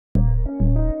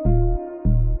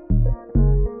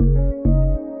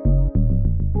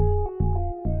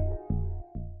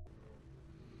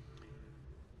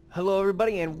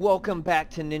everybody, and welcome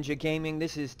back to Ninja Gaming.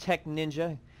 This is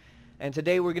TechNinja, and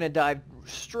today we're going to dive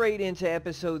straight into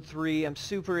episode 3. I'm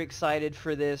super excited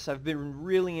for this. I've been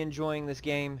really enjoying this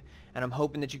game, and I'm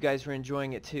hoping that you guys are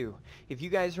enjoying it too. If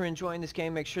you guys are enjoying this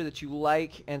game, make sure that you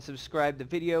like and subscribe the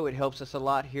video. It helps us a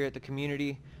lot here at the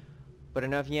community. But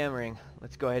enough yammering.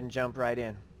 Let's go ahead and jump right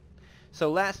in. So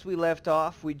last we left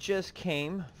off, we just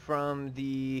came from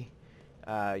the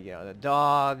the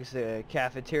dogs, the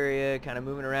cafeteria, kind of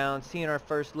moving around, seeing our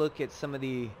first look at some of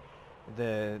the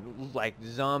like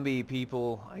zombie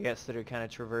people, I guess, that are kind of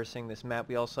traversing this map.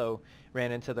 We also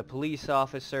ran into the police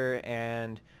officer,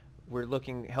 and we're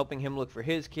helping him look for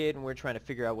his kid, and we're trying to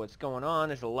figure out what's going on.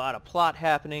 There's a lot of plot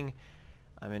happening.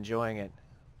 I'm enjoying it.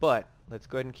 But let's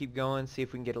go ahead and keep going, see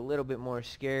if we can get a little bit more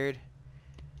scared.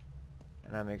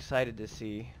 And I'm excited to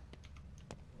see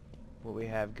what we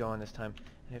have going this time.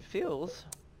 And it feels...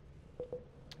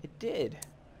 It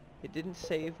didn't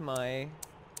save my...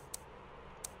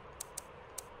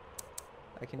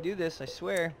 I can do this, I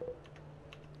swear.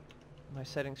 My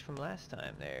settings from last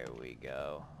time. There we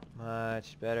go.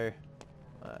 Much better.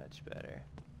 Much better.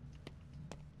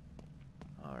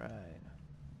 Alright.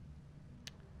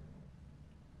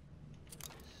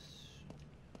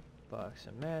 Box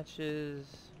of matches.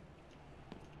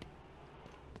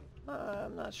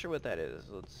 I'm not sure what that is.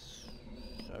 Let's...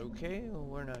 Okay, well,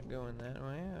 we're not going that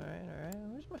way. Alright.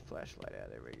 Where's my flashlight at?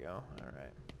 There we go.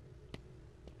 Alright.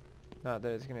 Not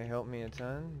that it's going to help me a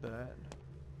ton, but...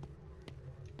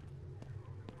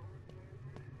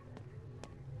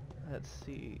 Let's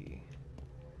see.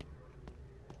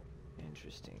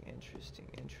 Interesting.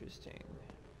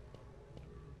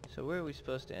 So where are we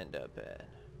supposed to end up at?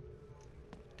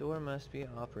 Door must be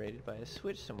operated by a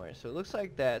switch somewhere. So it looks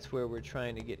like that's where we're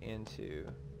trying to get into.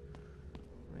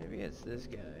 Maybe it's this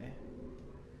guy.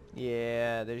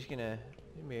 Yeah, there's gonna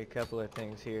be a couple of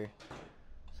things here.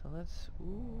 So let's...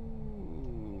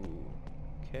 Ooh.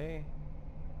 Okay.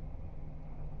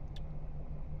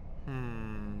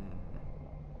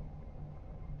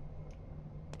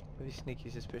 With a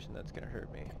sneaky suspicion that's gonna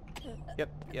hurt me. Yep.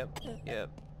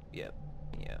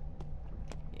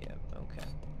 Okay.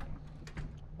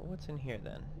 Well, what's in here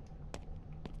then?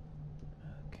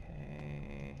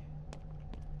 Okay.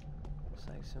 Looks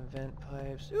like some vent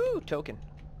pipes. Ooh, token.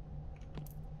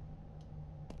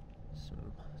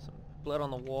 Some blood on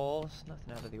the walls.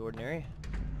 Nothing out of the ordinary.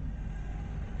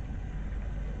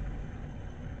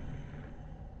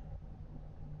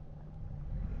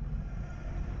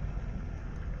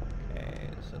 Okay,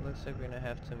 so it looks like we're gonna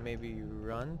have to maybe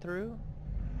run through.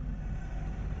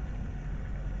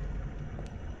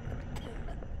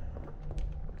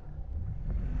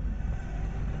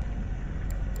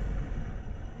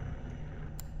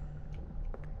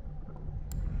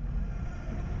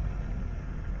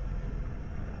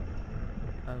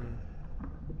 I'm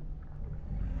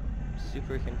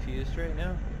super confused right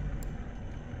now.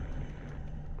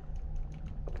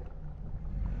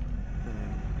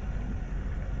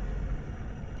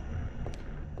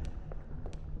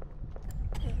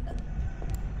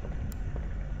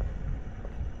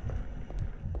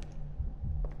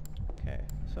 Okay,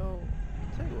 so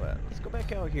I'll tell you what, let's go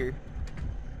back out here.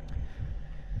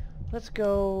 Let's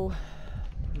go...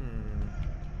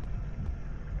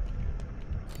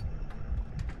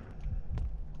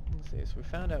 Let's see, so we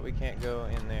found out we can't go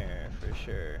in there for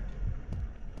sure.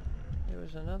 There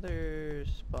was another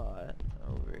spot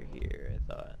over here, I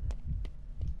thought.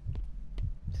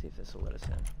 Let's see if this will let us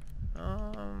in.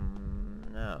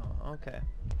 No, okay.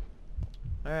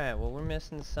 Alright, well, we're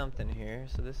missing something here,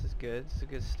 so this is good. It's a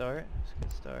good start.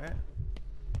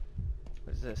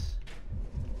 What is this?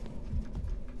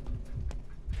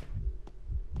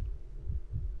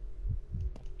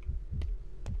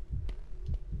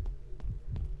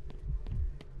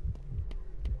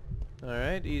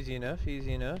 Alright, easy enough.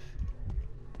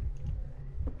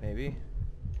 Maybe.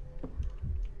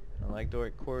 I like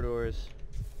corridors.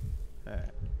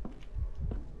 Alright.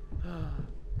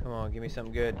 Come on, give me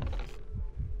something good.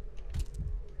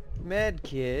 Med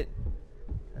kit.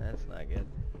 That's not good.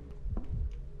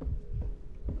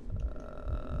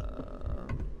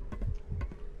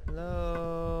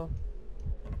 Hello?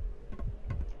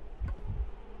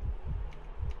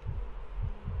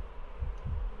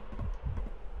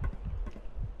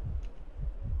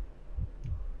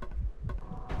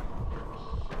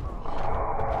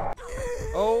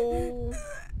 Oh!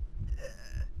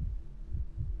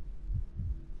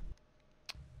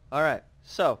 Alright,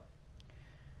 so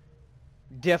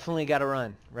definitely gotta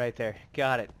run right there.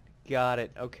 Got it.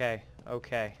 Okay.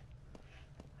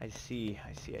 I see.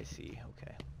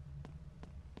 Okay.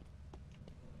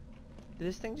 Did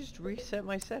this thing just reset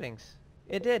my settings?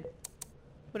 It did.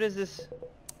 What is this?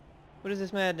 What is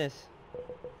this madness?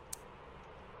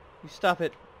 You stop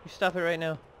it. You stop it right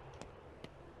now.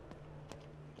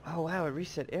 Oh wow, it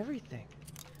reset everything.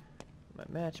 My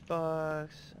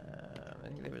matchbox. I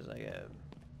think there was like a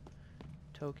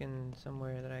token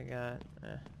somewhere that I got.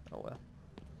 Oh well.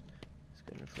 Let's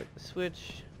go ahead and flip the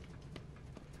switch.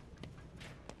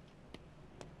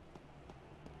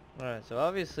 Alright, so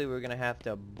obviously we're gonna have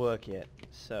to book it.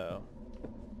 So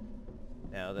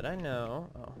now that I know,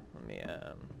 oh, let me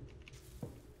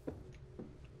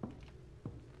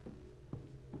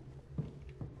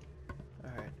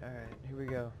Alright, here we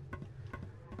go.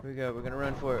 Here we go, we're gonna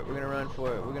run for it, we're gonna run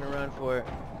for it, we're gonna run for it.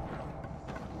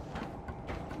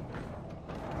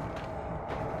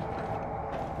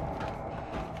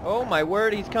 Oh my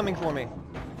word, he's coming for me.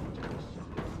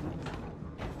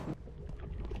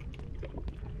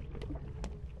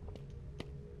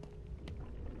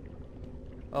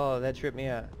 Oh, that tripped me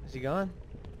out. Is he gone?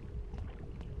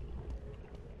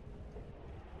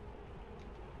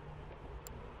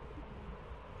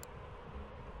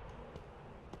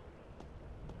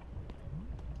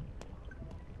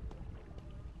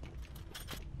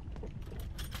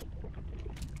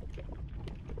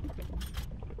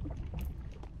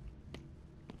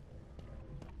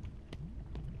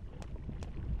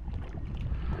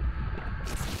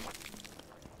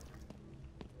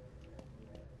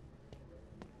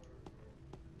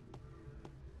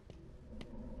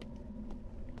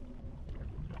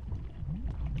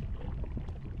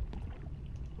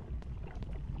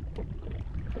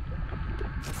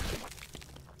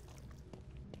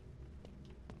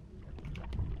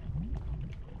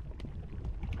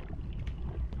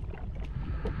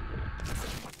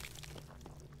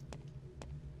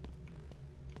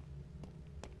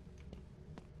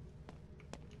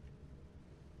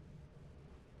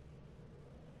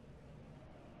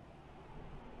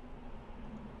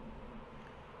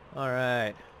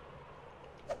 Alright.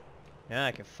 Now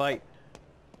I can fight.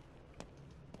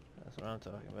 That's what I'm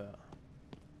talking about.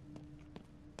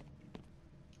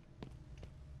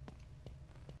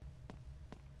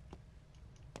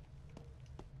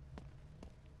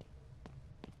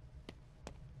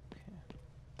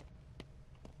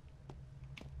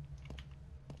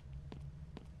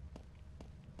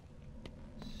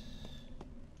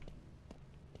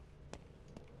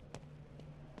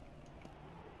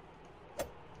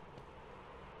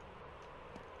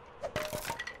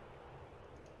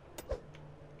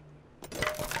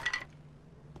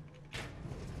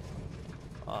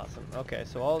 Awesome. Okay,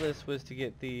 so all this was to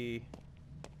get the...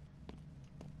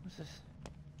 What's this?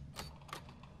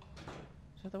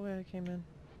 Is that the way I came in?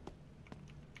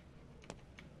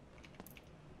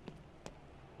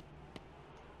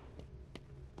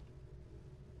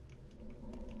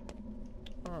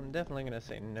 Well, I'm definitely gonna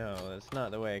say no. That's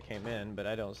not the way I came in, but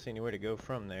I don't see anywhere to go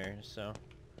from there, so...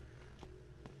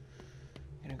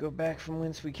 I'm gonna go back from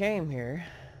whence we came here.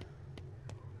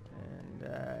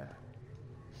 And,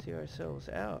 see ourselves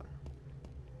out.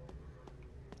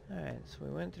 Alright, so we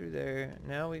went through there.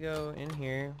 Now we go in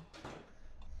here.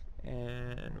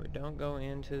 And we don't go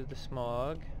into the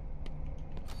smog.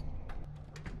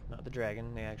 Not the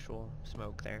dragon, the actual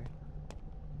smoke there.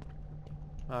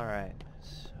 Alright,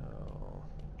 so...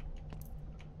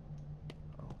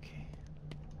 Okay.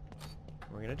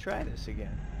 We're gonna try this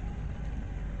again.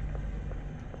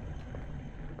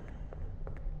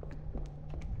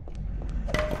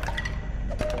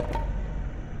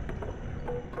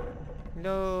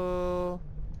 No,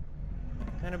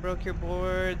 kind of broke your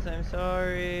boards. I'm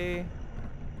sorry.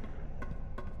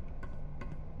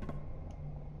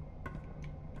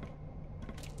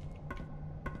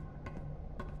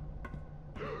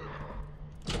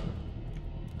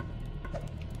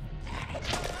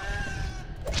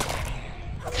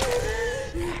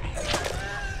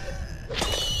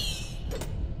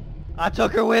 I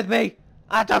took her with me.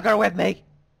 I took her with me.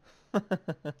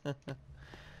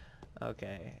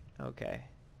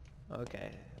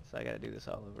 Okay. So I gotta do this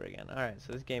all over again. Alright,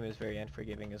 so this game is very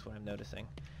unforgiving is what I'm noticing.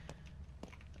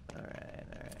 Alright.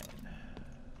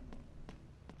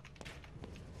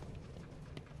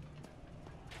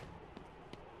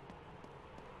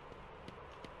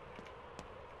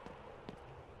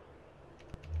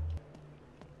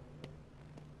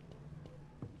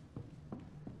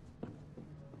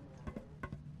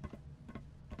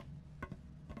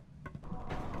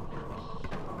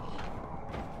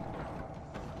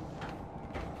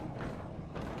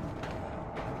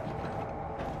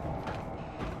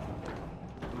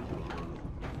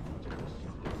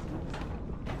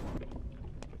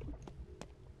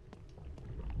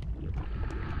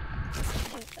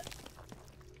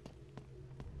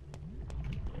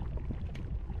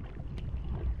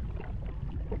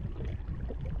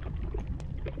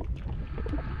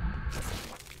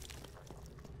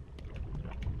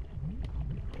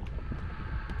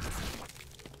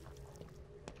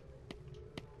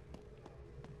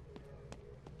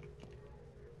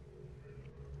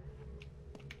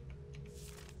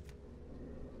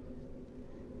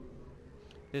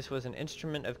 This was an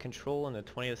instrument of control in the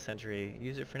 20th century.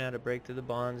 Use it for now to break through the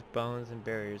bonds, bones, and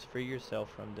barriers. Free yourself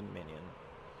from dominion.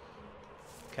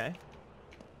 Okay.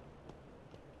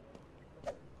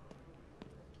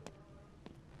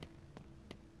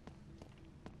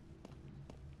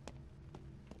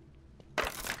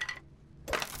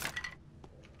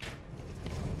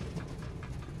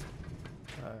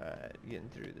 Alright, getting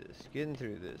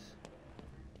through this.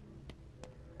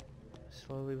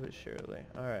 Slowly but surely.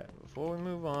 Alright, before we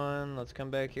move on, let's come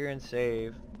back here and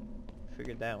save.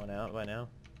 Figured that one out by now.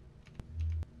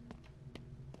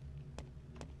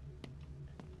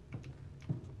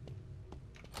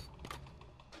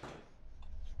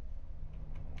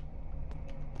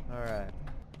 Alright.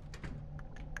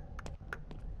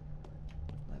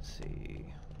 Let's see.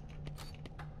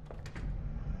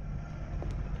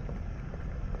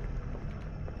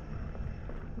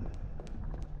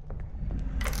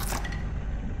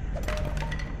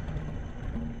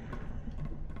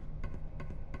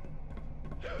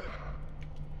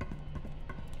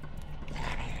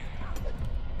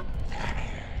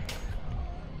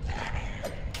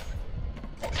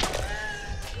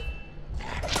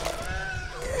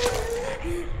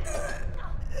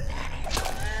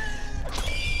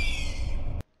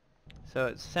 So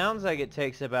it sounds like it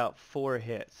takes about 4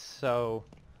 hits, so...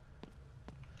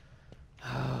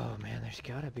 Oh man, there's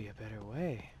gotta be a better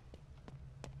way.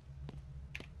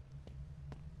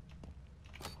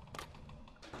 Is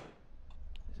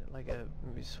it like a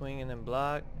maybe swing and then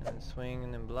block, and then swing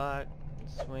and then block, and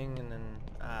swing and then...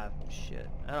 Ah, shit.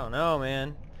 I don't know,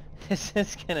 man. This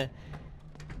is gonna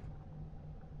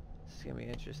be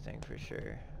interesting for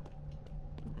sure.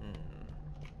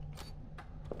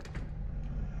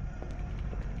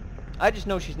 I just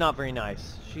know she's not very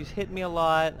nice. She's hit me a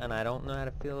lot, and I don't know how to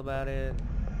feel about it.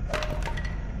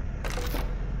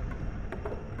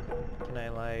 Can I,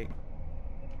 like...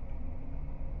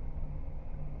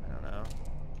 I don't know.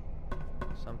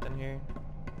 Something here?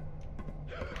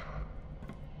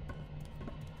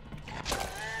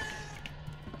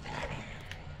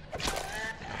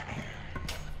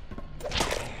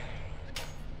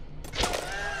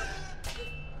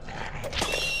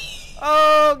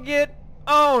 Oh, get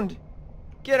owned!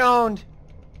 Get owned!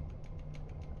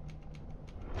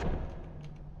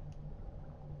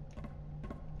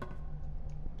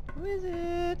 Who is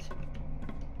it?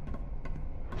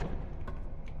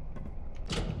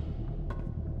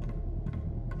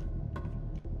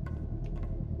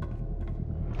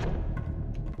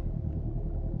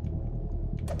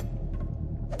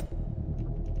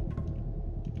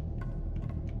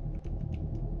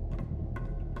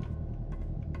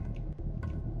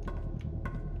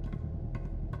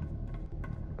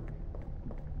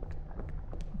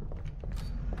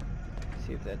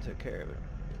 See if that took care of it.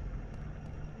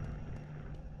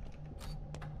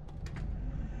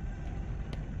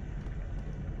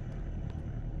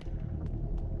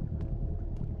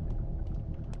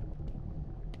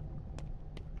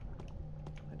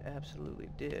 It absolutely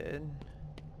did.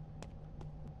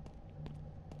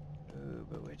 Ooh,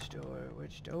 but which door?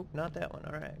 Which door? Oh, not that one.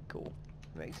 Alright, cool.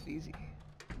 Makes it easy.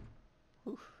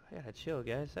 Oof, I gotta chill,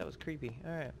 guys. That was creepy.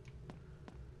 Alright.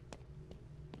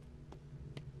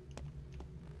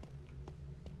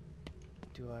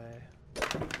 Do I...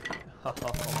 Oh,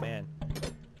 man.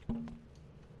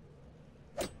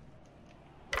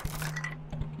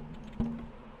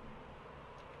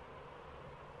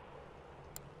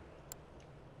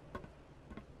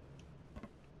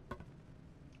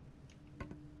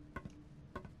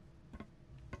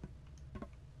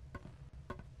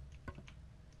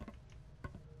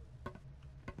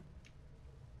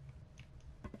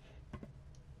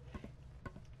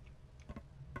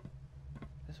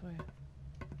 This way?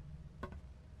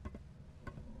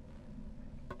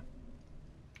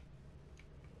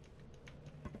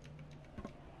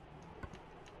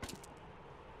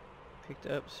 Picked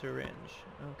up syringe.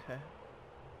 Okay.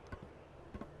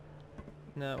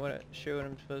 Not sure what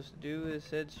I'm supposed to do with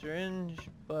said syringe,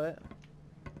 but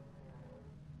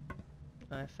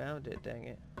I found it, dang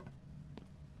it.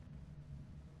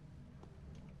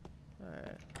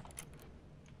 Alright.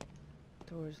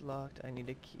 Door's locked, I need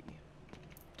a key.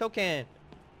 Token!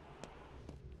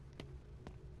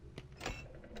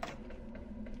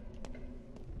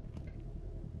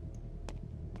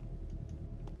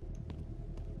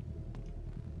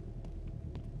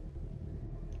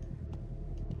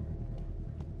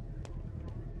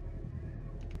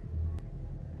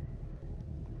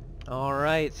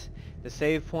 Alright, the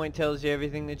save point tells you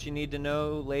everything that you need to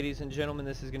know. Ladies and gentlemen,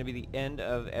 this is going to be the end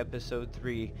of episode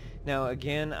 3. Now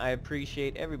again, I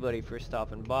appreciate everybody for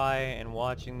stopping by and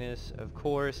watching this, of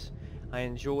course. I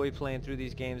enjoy playing through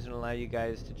these games and allow you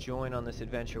guys to join on this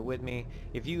adventure with me.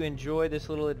 If you enjoy this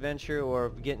little adventure or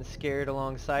getting scared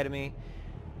alongside of me,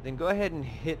 then go ahead and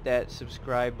hit that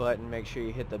subscribe button. Make sure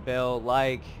you hit the bell,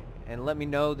 like, and let me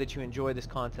know that you enjoy this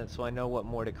content so I know what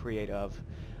more to create of.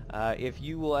 If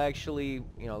you will actually,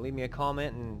 leave me a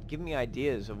comment and give me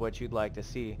ideas of what you'd like to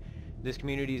see. This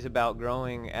community is about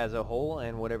growing as a whole,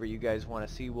 and whatever you guys want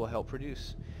to see will help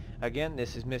produce. Again,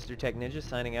 this is Mr.TechNinja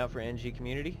signing out for NG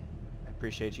Community. I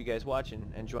appreciate you guys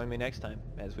watching, and join me next time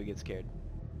as we get scared.